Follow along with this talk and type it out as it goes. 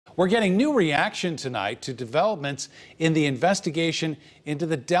We're getting new reaction tonight to developments in the investigation into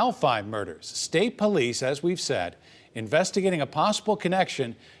the Delphi murders. State police, as we've said, investigating a possible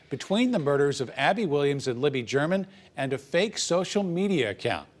connection between the murders of Abby Williams and Libby German and a fake social media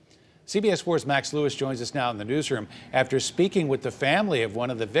account. CBS 4's Max Lewis joins us now in the newsroom after speaking with the family of one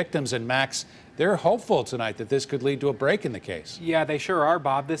of the victims. And Max, they're hopeful tonight that this could lead to a break in the case. Yeah, they sure are,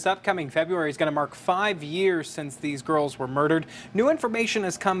 Bob. This upcoming February is going to mark 5 years since these girls were murdered. New information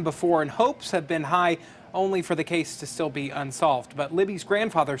has come before and hopes have been high only for the case to still be unsolved. But Libby's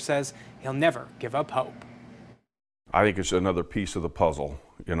grandfather says he'll never give up hope. I think it's another piece of the puzzle.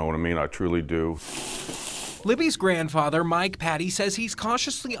 You know what I mean? I truly do. Libby's grandfather, Mike Patty, says he's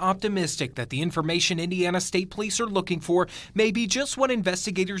cautiously optimistic that the information Indiana State Police are looking for may be just what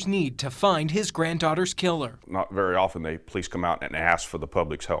investigators need to find his granddaughter's killer. Not very often police come out and ask for the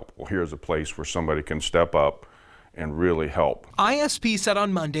public's help. Well, here's a place where somebody can step up and really help. ISP said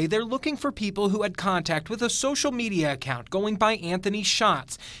on Monday they're looking for people who had contact with a social media account going by Anthony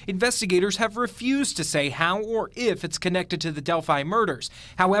Shots. Investigators have refused to say how or if it's connected to the Delphi murders.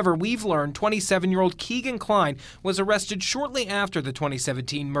 However, we've learned 27-year-old Keegan Klein was arrested shortly after the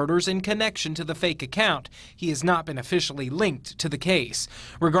 2017 murders in connection to the fake account. He has not been officially linked to the case.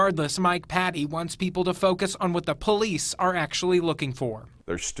 Regardless, Mike Patty wants people to focus on what the police are actually looking for.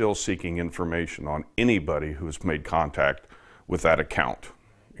 They're still seeking information on anybody who's made contact with that account,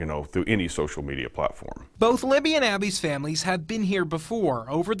 you know, through any social media platform. Both Libby and Abby's families have been here before.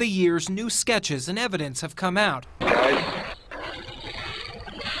 Over the years, new sketches and evidence have come out,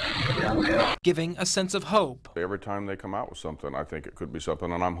 giving a sense of hope. Every time they come out with something, I think it could be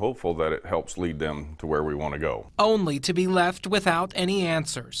something, and I'm hopeful that it helps lead them to where we want to go. Only to be left without any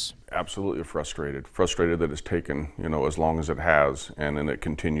answers. Absolutely frustrated that it's taken, you know, as long as it has, and then it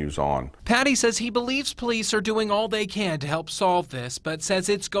continues on. Patty says he believes police are doing all they can to help solve this, but says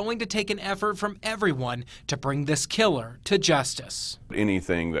it's going to take an effort from everyone to bring this killer to justice.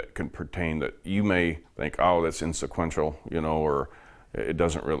 Anything that can pertain that you may think, oh, that's insequential, you know, or it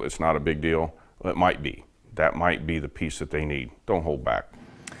doesn't really, it's not a big deal. Well, it might be. That might be the piece that they need. Don't hold back.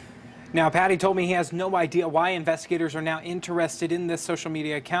 Now, Patty told me he has no idea why investigators are now interested in this social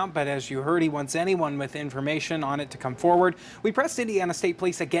media account, but as you heard, he wants anyone with information on it to come forward. We pressed Indiana State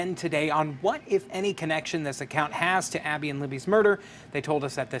Police again today on what, if any, connection this account has to Abby and Libby's murder. They told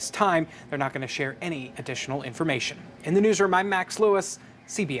us at this time they're not going to share any additional information. In the newsroom, I'm Max Lewis,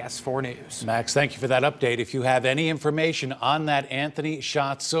 CBS 4 News. Max, thank you for that update. If you have any information on that Anthony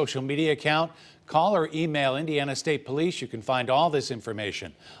Shots social media account, call or email Indiana State Police. You can find all this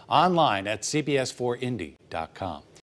information online at cbs4indy.com.